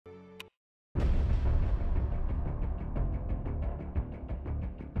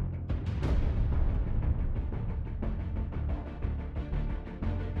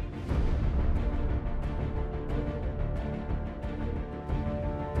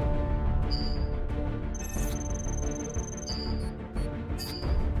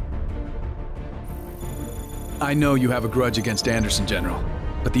I know you have a grudge against Anderson, General,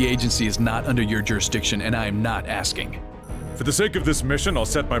 but the agency is not under your jurisdiction, and I am not asking. For the sake of this mission, I'll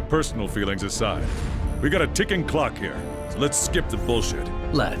set my personal feelings aside. We got a ticking clock here, so let's skip the bullshit.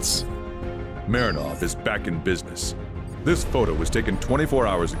 Let's. Marinov is back in business. This photo was taken 24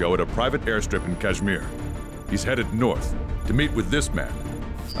 hours ago at a private airstrip in Kashmir. He's headed north to meet with this man,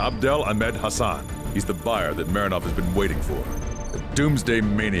 Abdel Ahmed Hassan. He's the buyer that Marinov has been waiting for. A doomsday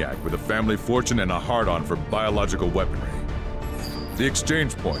maniac with a family fortune and a hard-on for biological weaponry. The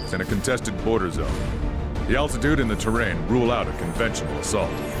exchange point's in a contested border zone. The altitude and the terrain rule out a conventional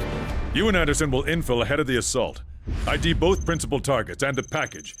assault. You and Anderson will infill ahead of the assault. ID both principal targets and the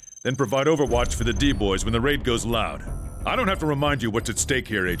package, then provide overwatch for the D-boys when the raid goes loud. I don't have to remind you what's at stake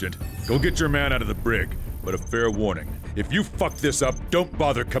here, Agent. Go get your man out of the brig, but a fair warning. If you fuck this up, don't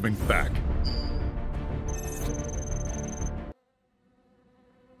bother coming back.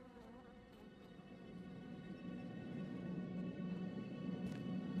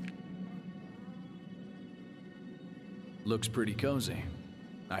 Looks pretty cozy.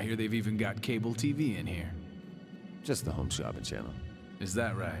 I hear they've even got cable TV in here. Just the home shopping channel. Is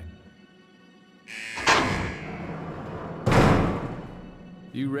that right?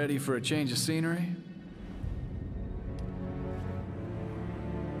 You ready for a change of scenery?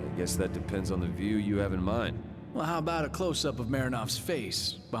 I guess that depends on the view you have in mind. Well, how about a close-up of Marinov's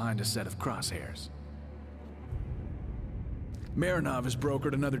face behind a set of crosshairs? Marinov has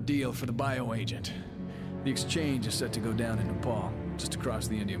brokered another deal for the bioagent. The exchange is set to go down in Nepal, just across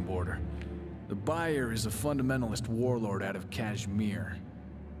the Indian border. The buyer is a fundamentalist warlord out of Kashmir.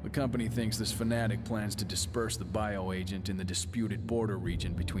 The company thinks this fanatic plans to disperse the bioagent in the disputed border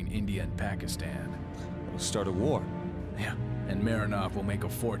region between India and Pakistan. It'll start a war. Yeah, and Marinov will make a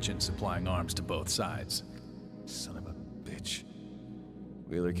fortune supplying arms to both sides. Son of a bitch.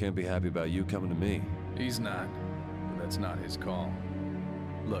 Wheeler can't be happy about you coming to me. He's not, but that's not his call.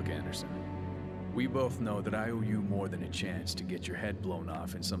 Look, Anderson. We both know that I owe you more than a chance to get your head blown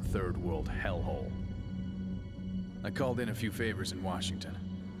off in some third world hellhole. I called in a few favors in Washington.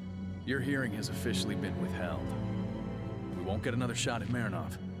 Your hearing has officially been withheld. We won't get another shot at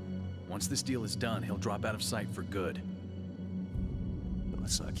Marinov. Once this deal is done, he'll drop out of sight for good. But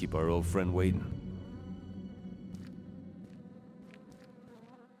let's not keep our old friend waiting.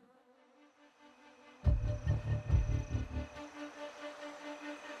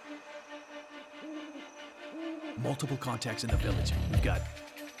 Multiple contacts in the village. We've got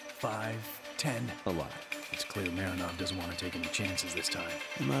 5, 10. A lot. It's clear Marinov doesn't want to take any chances this time.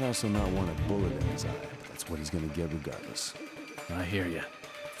 He might also not want a bullet in his eye, but that's what he's gonna get regardless. I hear ya.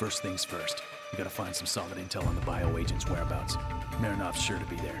 First things first. We gotta find some solid intel on the bioagent's whereabouts. Marinov's sure to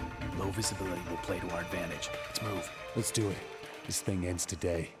be there. Low visibility will play to our advantage. Let's move. Let's do it. This thing ends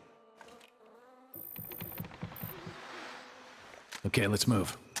today. Okay, let's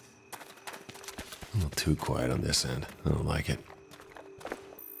move. A little too quiet on this end. I don't like it.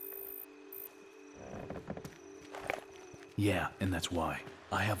 Yeah, and that's why.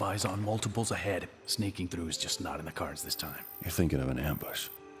 I have eyes on multiples ahead. Sneaking through is just not in the cards this time. You're thinking of an ambush.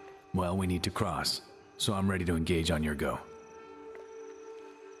 Well, we need to cross, so I'm ready to engage on your go.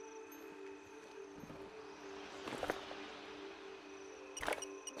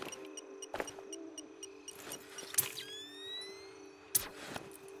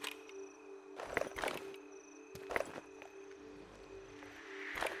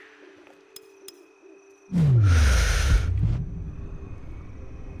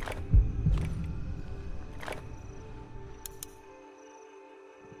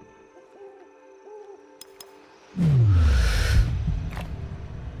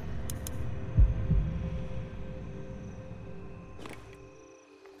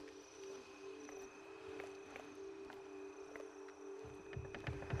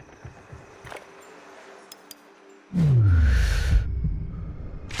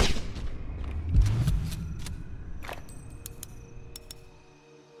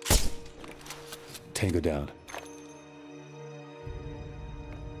 Tango down.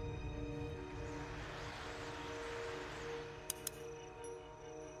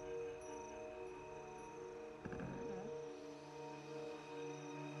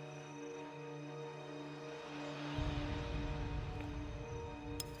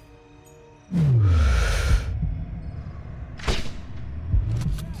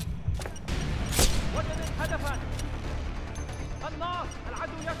 وجدت هدفا. الناس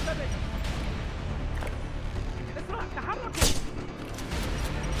العدو يشتبك. اسرع تحركوا.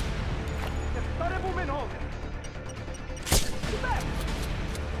 اقتربوا منهم.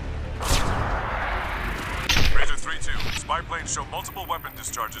 Razor 3-2, spy planes show multiple weapon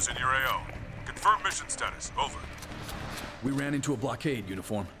discharges in your AO. Confirm mission status. Over. We ran into a blockade,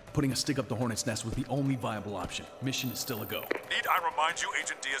 Uniform. Putting a stick up the Hornet's nest was the only viable option. Mission is still a go. Need I remind you,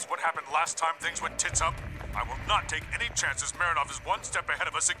 Agent Diaz, what happened last time things went tits up? I will not take any chances Marinov is one step ahead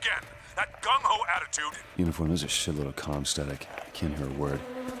of us again. That gung-ho attitude... Uniform, there's a shitload of comm static. I can't hear a word.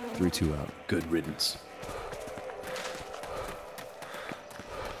 3-2 out. Good riddance.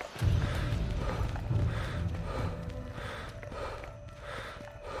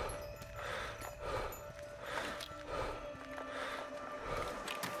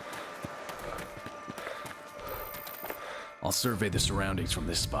 I'll survey the surroundings from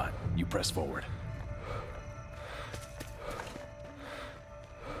this spot. You press forward.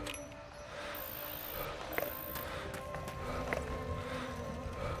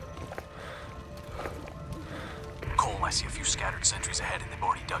 Cole, I see a few scattered sentries ahead and they've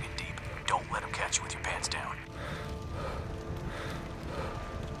already dug in deep. Don't let them catch you with your pants down.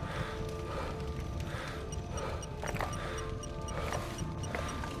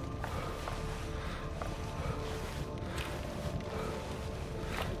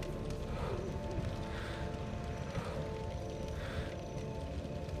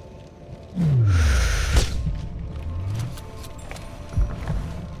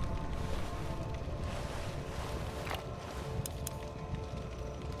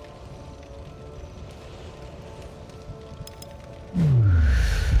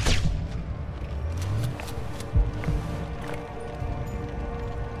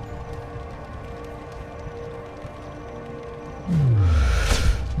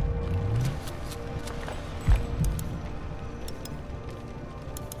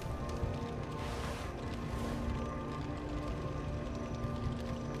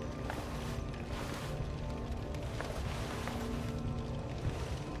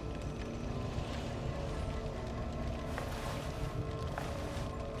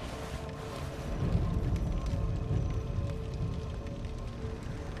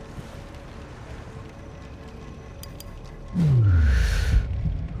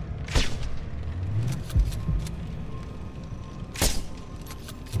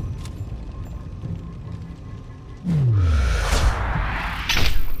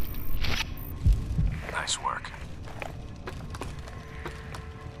 Nice work.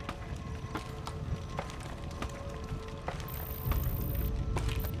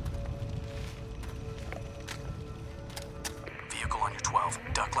 Vehicle on your 12.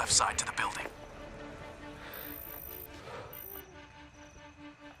 Duck left side to the building.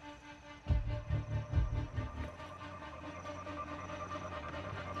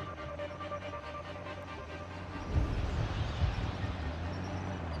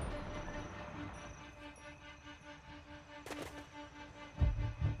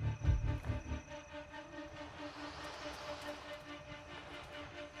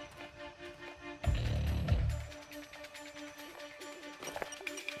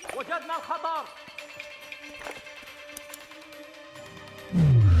 وجدنا الخطر.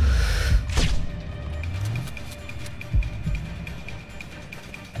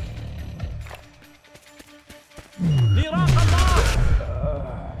 نيران النار.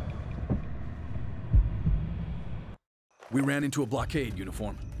 We ran into a blockade,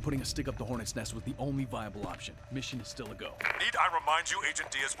 Uniform. Putting a stick up the Hornet's nest was the only viable option. Mission is still a go. Need I remind you,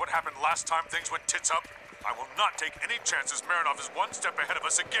 Agent Diaz, what happened last time things went tits up? I will not take any chances Marinov is one step ahead of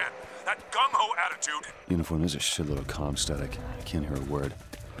us again. That gung-ho attitude... Uniform, there's a shitload of comm static. I can't hear a word.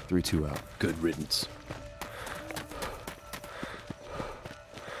 3-2 out. Good riddance.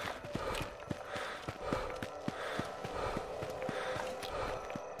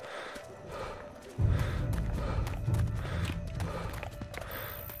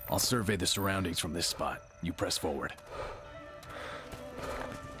 I'll survey the surroundings from this spot. You press forward.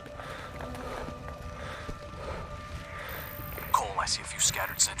 Cole, I see a few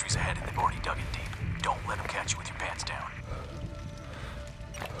scattered sentries ahead and they've already dug in deep. Don't let them catch you with your pants down.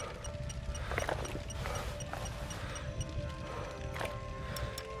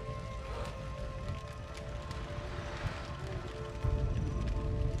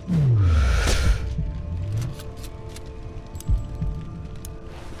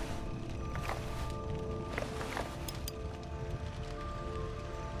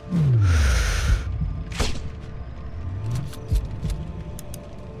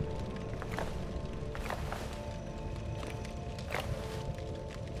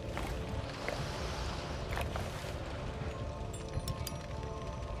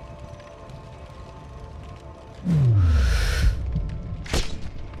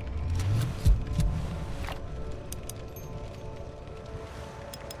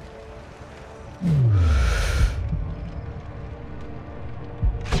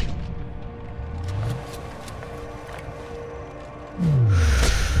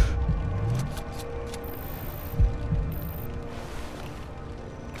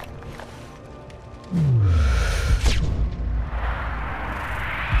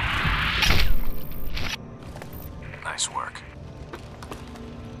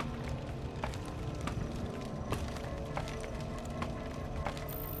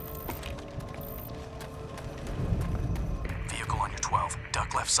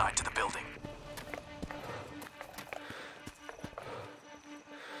 side to the building.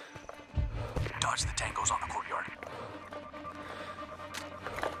 Dodge the tangos on the courtyard.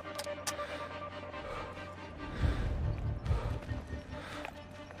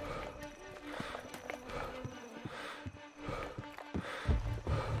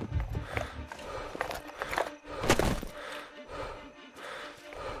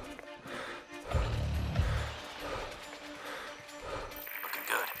 Looking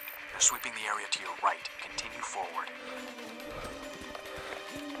good. They're sweeping the area to your right. Continue forward.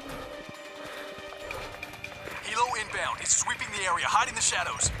 Helo inbound. It's sweeping the area, hiding the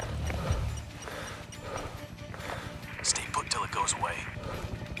shadows. Stay put till it goes away.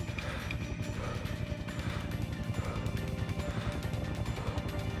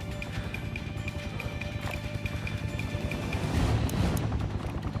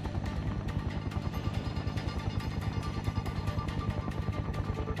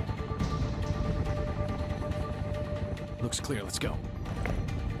 Looks clear, let's go.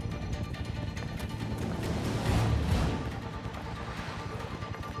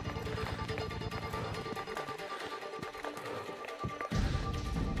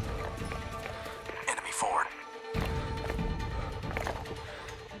 Enemy forward.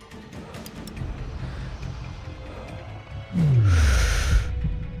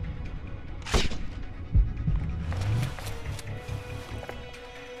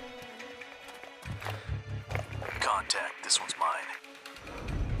 Contact. This one's mine.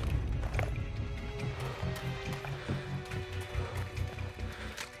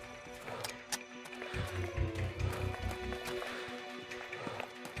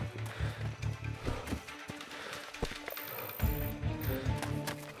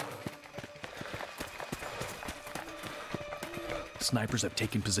 Snipers have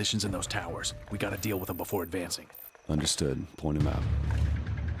taken positions in those towers. We gotta deal with them before advancing. Understood. Point him out.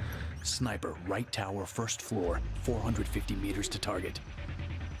 Sniper, right tower, first floor, 450 meters to target.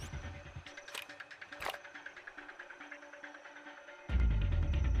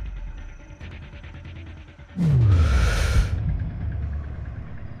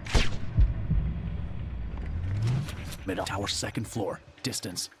 Middle tower, second floor,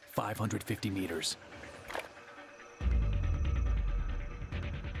 distance, 550 meters.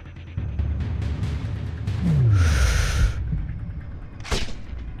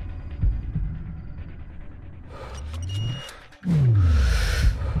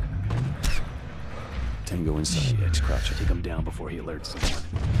 Tango inside. Shit, Crouch should take him down before he alerts someone.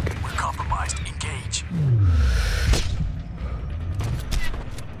 We're compromised. Engage.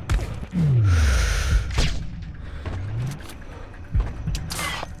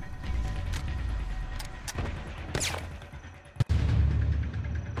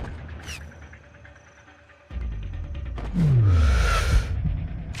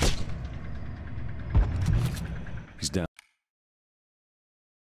 He's down.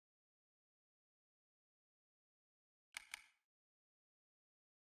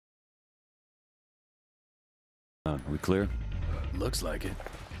 Are we clear? Looks like it.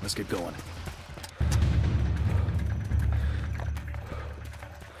 Let's get going.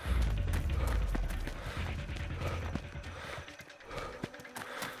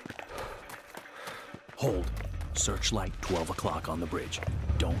 Hold. Searchlight, 12 o'clock on the bridge.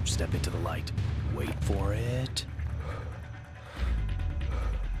 Don't step into the light. Wait for it.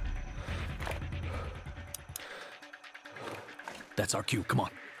 That's our cue. Come on.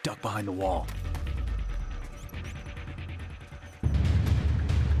 Duck behind the wall.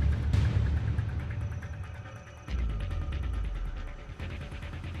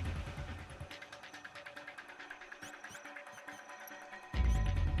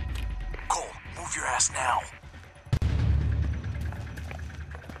 Cole, move your ass now.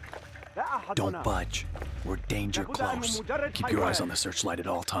 Don't budge. We're danger close. Keep your eyes on the searchlight at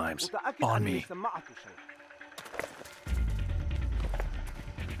all times. On me.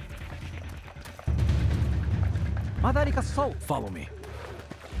 ما ذلك الصوت؟ Follow me.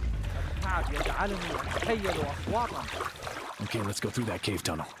 يجعلني أتخيل أصواتا. Okay, let's go through that cave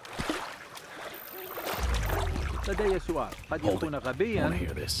tunnel. لدي سؤال قد Hold يكون it. I غبيا want to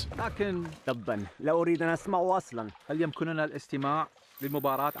hear this. لكن تبا لا أريد أن أسمعه أصلا. هل يمكننا الاستماع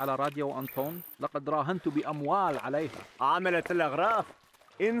للمباراة على راديو أنطون؟ لقد راهنت بأموال عليها. عملة الأغراف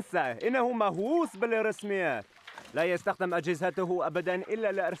انسى إنه مهووس بالرسميات لا يستخدم أجهزته أبدا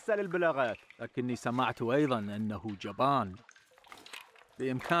إلا لإرسال البلاغات. لكني سمعت أيضا أنه جبان.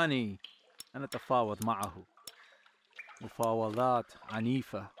 بإمكاني أن أتفاوض معه. مفاوضات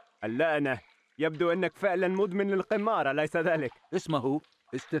عنيفة. اللعنة يبدو أنك فعلا مدمن للقمار أليس ذلك؟ اسمه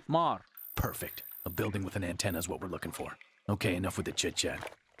استثمار. Perfect. A building with an antenna is what we're looking for. Okay, enough with the chit-chat.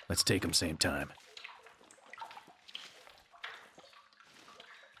 Let's take them same time.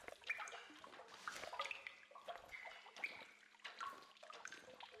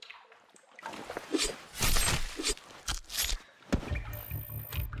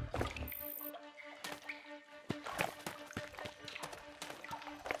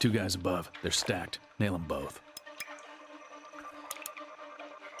 Two guys above. They're stacked. Nail them both.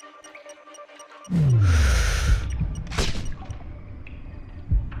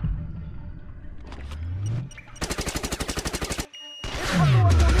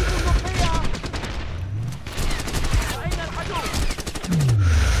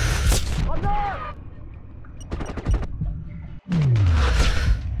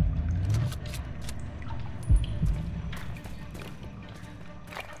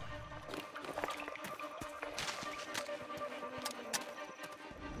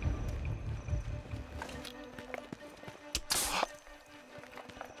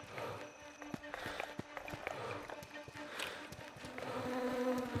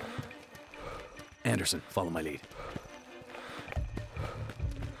 Anderson, follow my lead.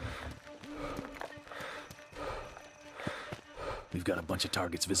 We've got a bunch of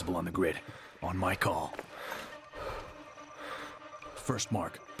targets visible on the grid. On my call. First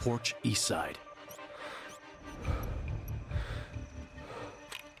mark, porch east side.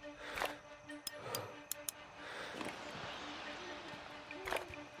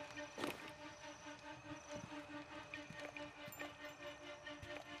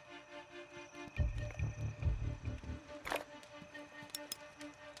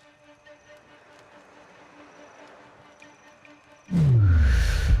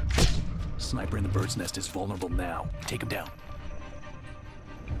 Sniper in the bird's nest is vulnerable now. Take him down.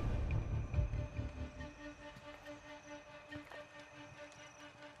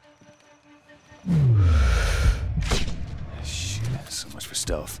 Shit, so much for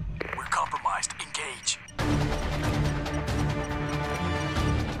stealth. We're compromised. Engage.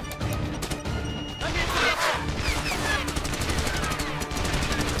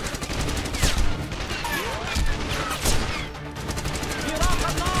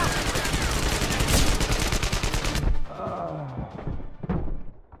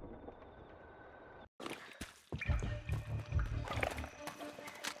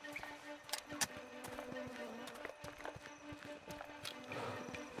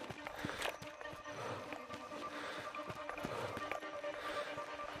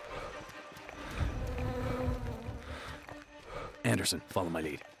 Anderson, follow my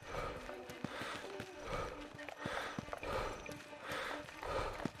lead.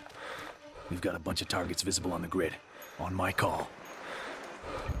 We've got a bunch of targets visible on the grid. On my call.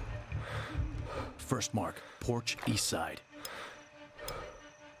 First mark, porch east side.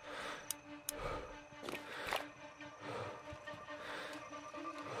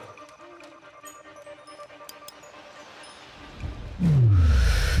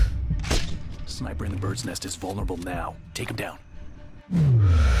 Sniper in the bird's nest is vulnerable now. Take him down.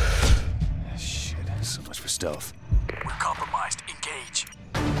 Shit, so much for stealth. We're compromised. Engage.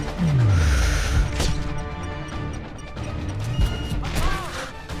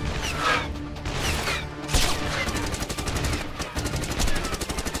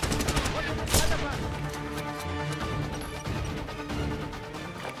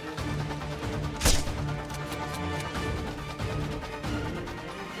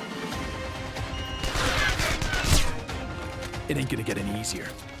 It ain't gonna get any easier.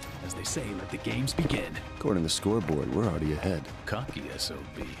 As they say, let the games begin. According to the scoreboard, we're already ahead. Cocky SOB.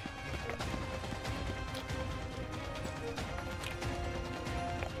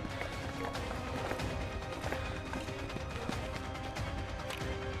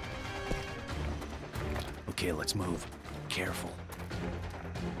 Okay, let's move. Careful.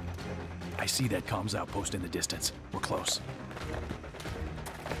 I see that comms outpost in the distance. We're close.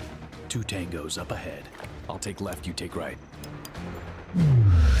 2 tangos up ahead. I'll take left, you take right.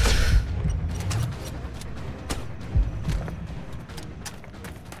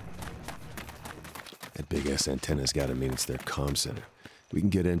 That big-ass antenna's gotta mean it's their comm center. We can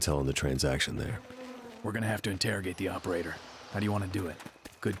get intel on the transaction there. We're gonna have to interrogate the operator. How do you want to do it?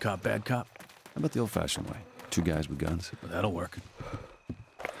 Good cop, bad cop? How about the old-fashioned way? 2 guys with guns? Well, that'll work.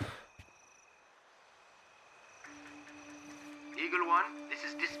 Eagle 1, this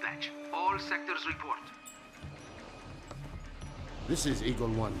is dispatch. All sectors report. This is Eagle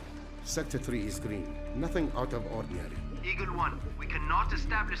 1. Sector 3 is green. Nothing out of ordinary. Eagle 1, we cannot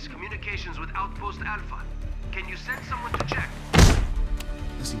establish communications with Outpost Alpha. Can you send someone to check?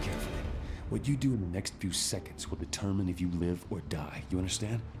 Listen carefully. What you do in the next few seconds will determine if you live or die. You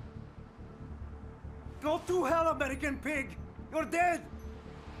understand? Go to hell, American pig! You're dead!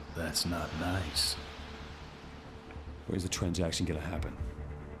 That's not nice. Where's the transaction gonna happen?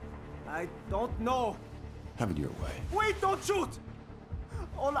 I don't know. Have it your way. Wait, don't shoot!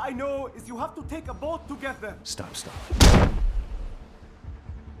 All I know is you have to take a boat together. Stop.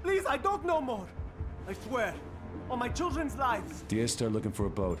 Please, I don't know more. I swear. On my children's lives. Diaz, start looking for a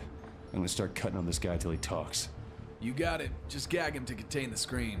boat. I'm gonna start cutting on this guy till he talks. You got it. Just gag him to contain the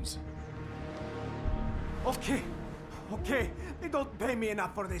screams. Okay. They don't pay me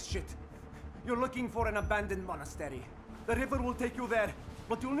enough for this shit. You're looking for an abandoned monastery. The river will take you there,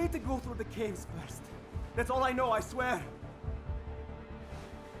 but you'll need to go through the caves first. That's all I know, I swear.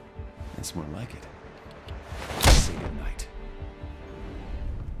 That's more like it.